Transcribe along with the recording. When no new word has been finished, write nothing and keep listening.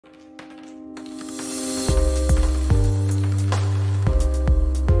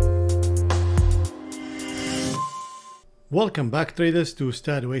Welcome back traders to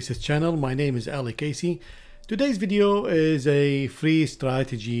StrategyQuant channel. My name is Ali Casey. Today's video is a free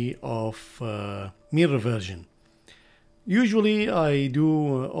strategy of mean reversion. Usually I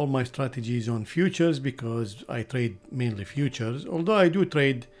do all my strategies on futures because I trade mainly futures, although I do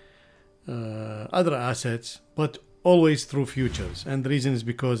trade other assets, but always through futures. And the reason is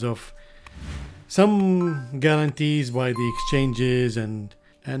because of some guarantees by the exchanges and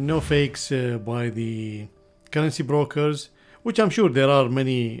no fakes by the currency brokers, which I'm sure there are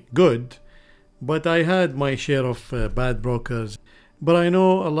many good, but I had my share of bad brokers. But I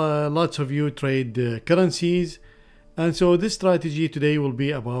know lots of you trade currencies, and so this strategy today will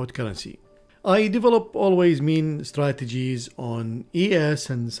be about currency. I develop always mean strategies on ES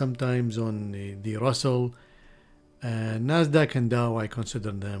and sometimes on the Russell, and NASDAQ and Dow. I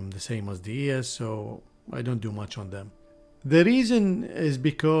consider them the same as the ES, so I don't do much on them. The reason is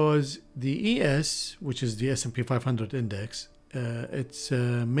because the ES, which is the S&P 500 index, it's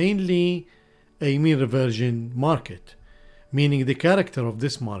mainly a mean reversion market, meaning the character of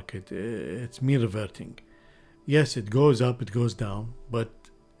this market, it's mean reverting. Yes, it goes up, it goes down, but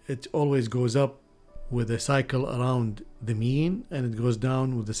it always goes up with a cycle around the mean, and it goes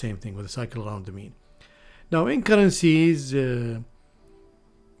down with the same thing, with a cycle around the mean. Now in currencies, the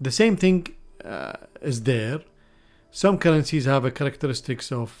same thing is there. Some currencies have a characteristics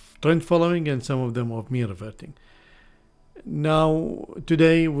of trend following and some of them of mean reverting. Now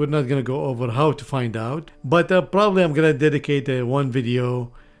today we're not going to go over how to find out, but probably I'm going to dedicate one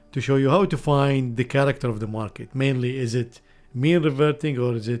video to show you how to find the character of the market. Mainly, is it mean reverting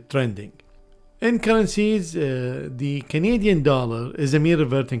or is it trending? In currencies, the Canadian dollar is a mean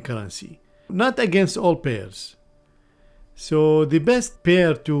reverting currency, not against all pairs. So the best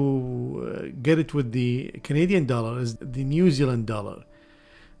pair to get it with the Canadian dollar is the New Zealand dollar.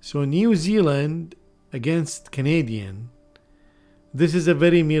 So New Zealand against Canadian, this is a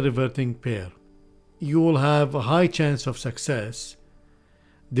very mean reverting pair. You will have a high chance of success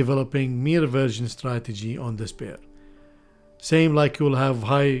developing mean reversion strategy on this pair. Same like you will have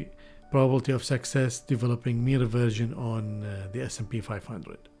high probability of success developing mean reversion on the S&P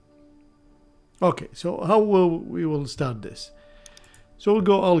 500. Okay, so how we will start this? So we'll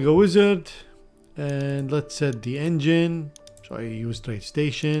go Algo Wizard and let's set the engine. So I use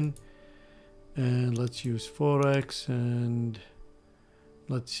TradeStation, and let's use Forex, and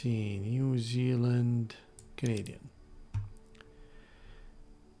let's see, New Zealand, Canadian.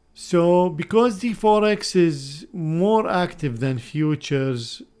 So because the Forex is more active than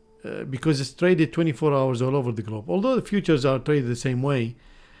futures, because it's traded 24 hours all over the globe, although the futures are traded the same way,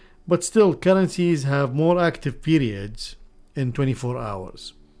 but still currencies have more active periods in 24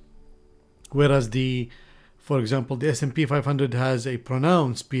 hours. Whereas for example, the S&P 500 has a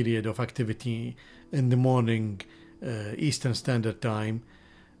pronounced period of activity in the morning, Eastern Standard Time,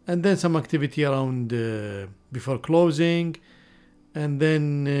 and then some activity around before closing, and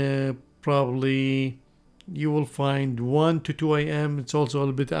then probably you will find 1 to 2 a.m. It's also a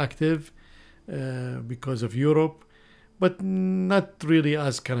little bit active because of Europe, but not really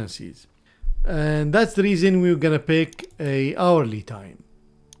as currencies. And that's the reason we're gonna pick a hourly time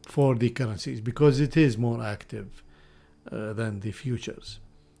for the currencies, because it is more active than the futures.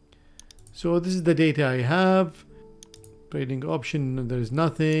 So this is the data I have. Trading option, there is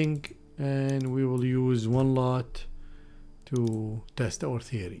nothing, and we will use one lot to test our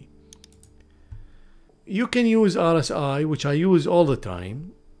theory. You can use RSI, which I use all the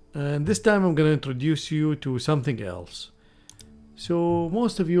time, and this time I'm going to introduce you to something else. So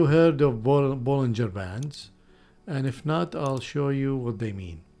most of you heard of Bollinger bands, and if not, I'll show you what they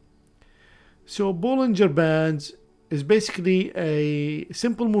mean. So Bollinger bands is basically a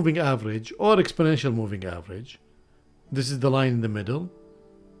simple moving average or exponential moving average. This is the line in the middle,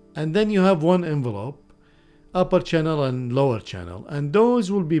 and then you have one envelope, upper channel and lower channel, and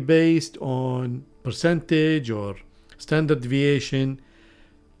those will be based on percentage or standard deviation.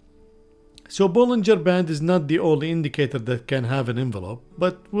 So Bollinger Band is not the only indicator that can have an envelope,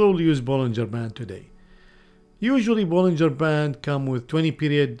 but we'll use Bollinger Band today. Usually Bollinger Band come with 20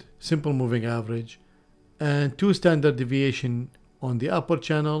 period simple moving average and 2 standard deviation on the upper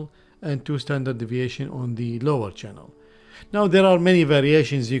channel and 2 standard deviation on the lower channel. Now there are many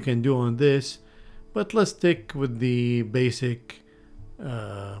variations you can do on this, but let's stick with the basic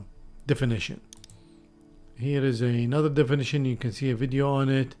definition. Here is another definition. You can see a video on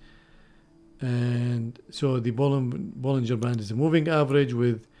it. And so the Bollinger Band is a moving average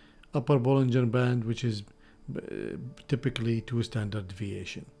with upper Bollinger Band, which is typically 2 standard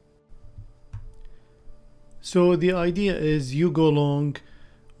deviation. So the idea is you go long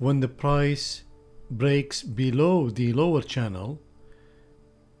when the price breaks below the lower channel,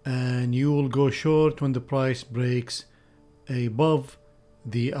 and you will go short when the price breaks above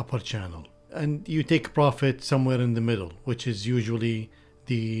the upper channel, and you take profit somewhere in the middle, which is usually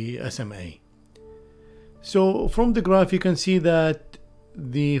the SMA. So from the graph you can see that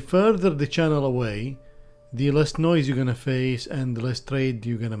the further the channel away, the less noise you're going to face and the less trade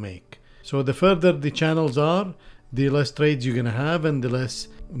you're going to make. So the further the channels are, the less trades you're going to have and the less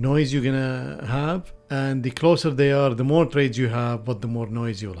noise you're going to have, and the closer they are, the more trades you have, but the more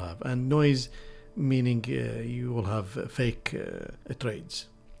noise you'll have. And noise meaning you will have fake trades.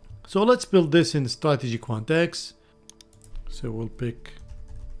 So let's build this in StrategyQuant X. So we'll pick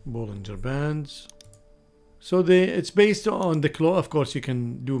Bollinger Bands. So it's based on the close. Of course you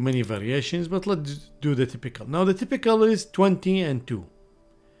can do many variations, but let's do the typical. Now the typical is 20 and 2.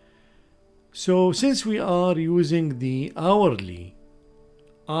 So since we are using the hourly,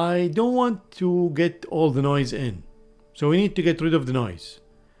 I don't want to get all the noise in. So we need to get rid of the noise.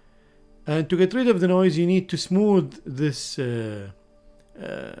 And to get rid of the noise, you need to smooth this the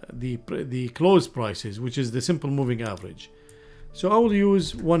close prices, which is the simple moving average. So I will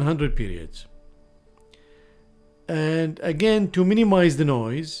use 100 periods. And again, to minimize the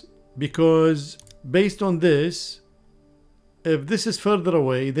noise, because based on this, if this is further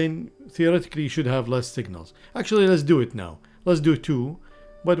away, then theoretically you should have less signals. Actually, let's do it now. Let's do 2.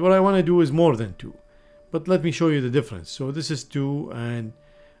 But what I want to do is more than 2. But let me show you the difference. So this is 2, and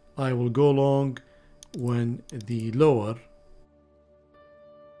I will go long when the lower.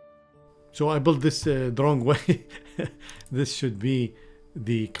 So I built this the wrong way. This should be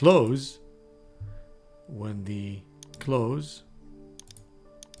the close. When the close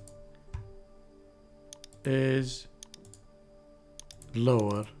is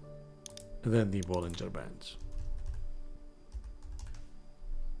lower than the Bollinger Bands.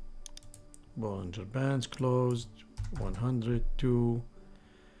 Bollinger Bands closed 100, 2,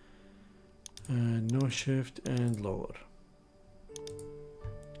 and no shift and lower.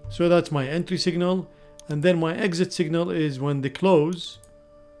 So that's my entry signal, and then my exit signal is when the close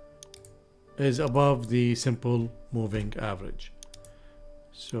is above the simple moving average.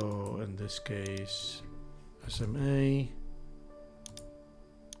 So in this case, SMA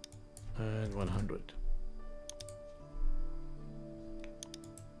and 100.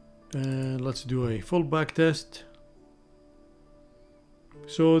 And let's do a full back test.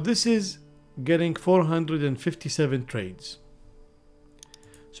 So this is getting 457 trades.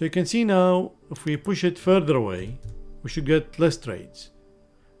 So you can see now, if we push it further away, we should get less trades.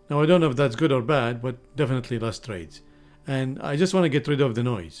 Now I don't know if that's good or bad, but definitely less trades. And I just want to get rid of the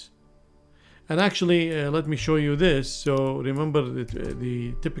noise. And actually, let me show you this. So remember that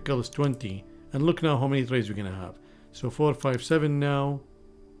the typical is 20. And look now how many trades we're going to have. So 457 now.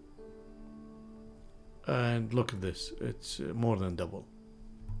 And look at this. It's more than double.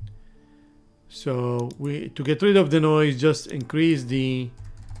 So to get rid of the noise, just increase the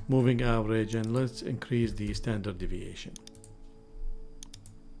moving average, and let's increase the standard deviation.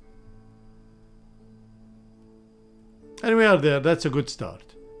 And we are there. That's a good start.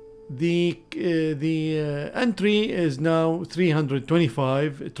 The entry is now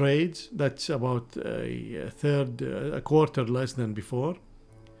 325 trades. That's about a quarter less than before,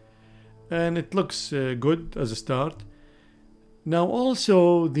 and it looks good as a start. Now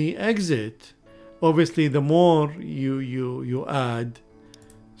also the exit, obviously the more you add.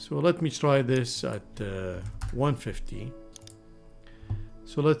 So let me try this at 150.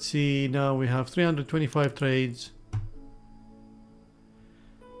 So let's see, now we have 325 trades.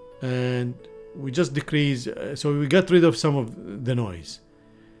 And we just decrease, so we got rid of some of the noise.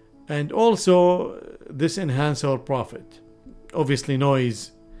 And also this enhances our profit. Obviously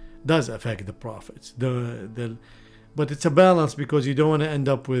noise does affect the profits. But it's a balance, because you don't want to end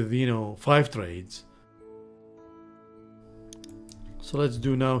up with 5 trades. So let's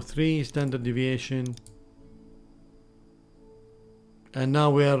do now 3 standard deviation. And now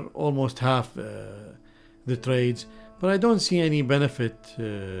we are almost half the trades. But I don't see any benefit.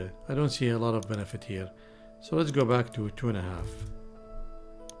 I don't see a lot of benefit here. So let's go back to 2.5.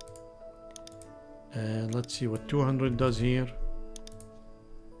 And let's see what 200 does here.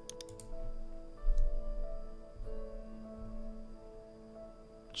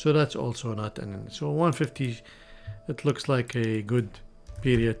 So that's also not an. So 150, it looks like a good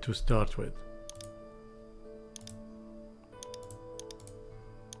period to start with.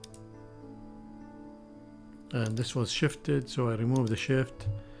 And this was shifted, so I removed the shift.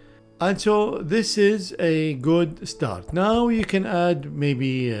 And so this is a good start. Now you can add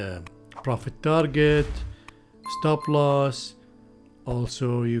maybe profit target, stop loss.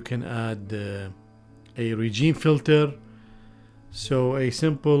 Also you can add a regime filter. So a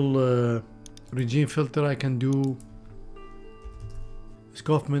simple regime filter I can do is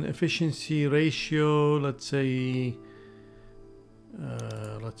Kaufman efficiency ratio. Let's say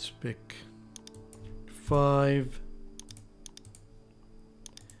let's pick 5,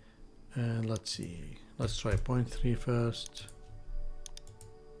 and let's see, let's try 0.3 first.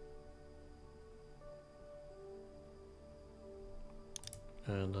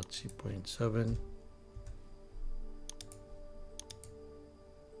 And let's see 0.7.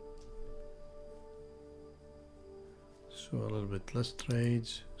 So a little bit less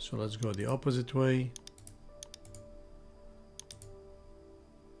trades. So let's go the opposite way.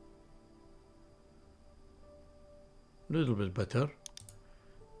 A little bit better.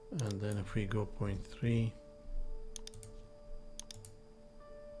 And then if we go 0.3.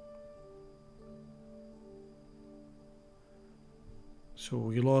 So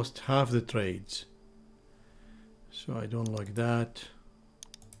we lost half the trades. So I don't like that.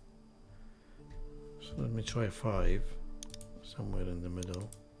 So let me try 5, somewhere in the middle.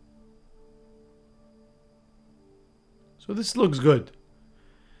 So this looks good.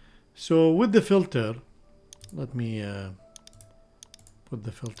 So with the filter, let me put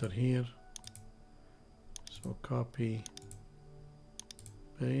the filter here. So copy,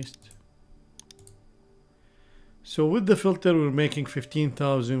 paste. So with the filter, we're making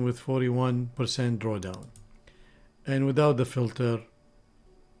 15,000 with 41% drawdown. And without the filter,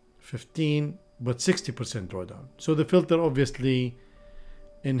 15, but 60% drawdown. So the filter obviously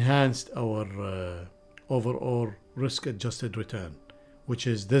enhanced our overall risk-adjusted return, which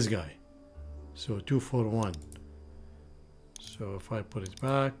is this guy. So 241. So if I put it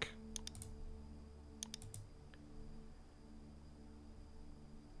back,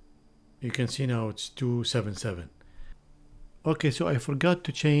 you can see now it's 277. Okay, so I forgot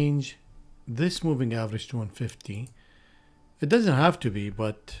to change this moving average to 150. It doesn't have to be,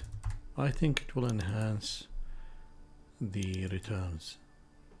 but I think it will enhance the returns.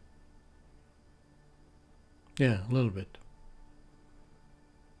 Yeah, a little bit.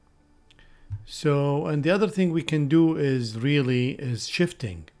 So, and the other thing we can do is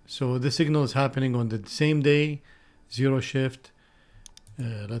shifting. So the signal is happening on the same day, 0 shift.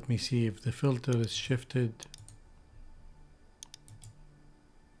 Let me see if the filter is shifted.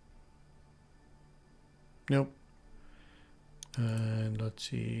 Nope. And let's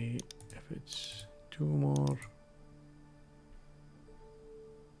see if it's 2 more.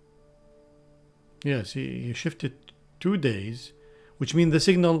 Yeah, see, you shifted 2 days, which means the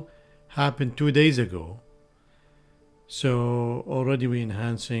signal happened 2 days ago. So already we're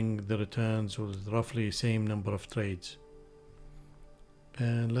enhancing the returns with roughly same number of trades.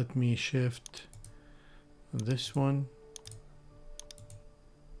 And let me shift this one.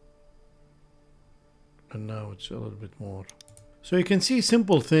 And now it's a little bit more. So you can see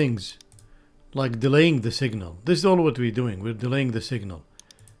simple things like delaying the signal. This is all what we're doing. We're delaying the signal.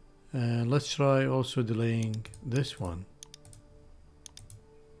 And let's try also delaying this one.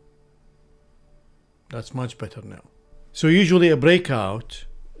 That's much better now. So usually a breakout,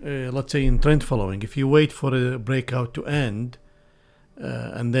 let's say in trend following, if you wait for a breakout to end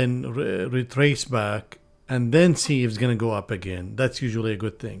and then retrace back and then see if it's going to go up again, that's usually a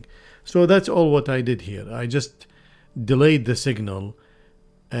good thing. So that's all what I did here. I just delayed the signal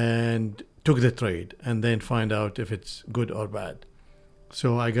and took the trade and then find out if it's good or bad.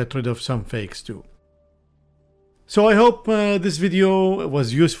 So I got rid of some fakes too. So I hope this video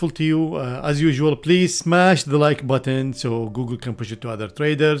was useful to you. As usual, please smash the like button so Google can push it to other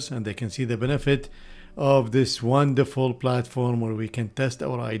traders and they can see the benefit of this wonderful platform where we can test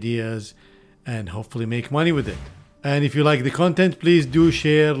our ideas and hopefully make money with it. And if you like the content, please do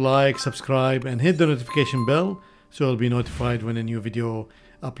share, like, subscribe, and hit the notification bell so you'll be notified when a new video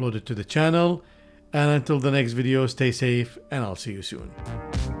uploaded to the channel. And until the next video, stay safe and I'll see you soon.